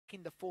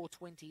into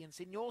 420. And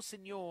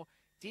Senor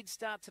did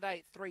start today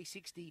at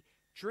 360,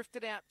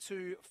 drifted out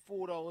to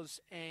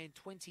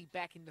 $4.20,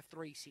 back into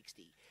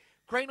 360.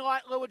 Green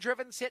light, lure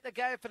driven, set to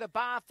go for the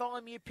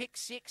Bartholomew pick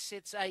 6.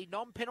 It's a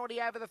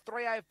non-penalty over the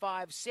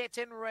 305. Set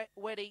and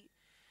ready.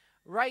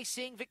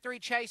 Racing, Victory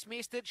Chase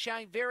missed it,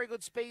 showing very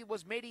good speed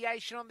was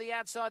Mediation on the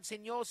outside.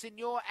 Senor,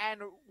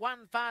 and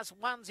One Fast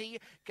Onesie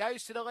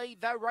goes to the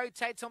lead, though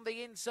rotates on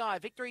the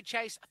inside. Victory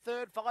Chase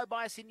third, followed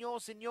by Senor,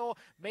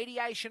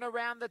 Mediation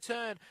around the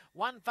turn.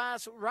 One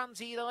Fast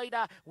Onesie the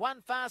leader,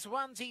 One Fast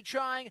Onesie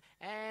trying,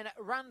 and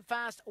Run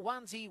Fast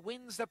Onesie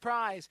wins the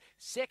prize.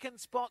 Second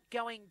spot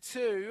going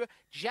to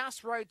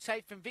Just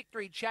Rotate from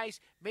Victory Chase.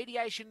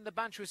 Mediation in the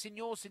bunch with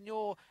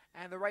Senor,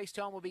 and the race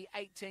time will be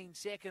 18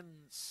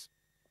 seconds.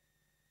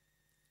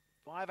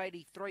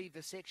 583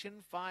 the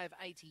section,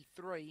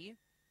 583.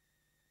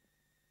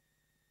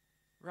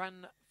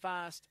 Run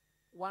Fast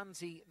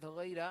Onesie the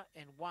leader,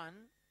 and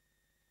one.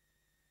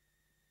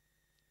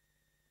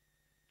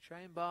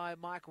 Trained by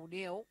Michael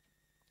Neal.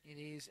 It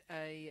is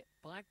a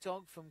black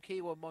dog from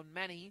Kiwa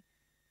Monmani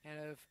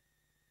out of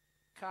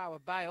Kawa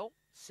Bale.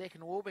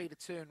 Second will be to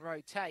turn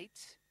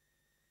rotate.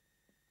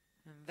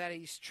 And that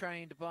is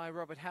trained by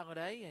Robert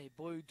Halliday, a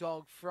blue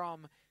dog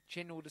from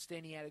General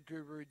Destiny out of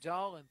Guru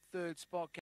Dole. And third spot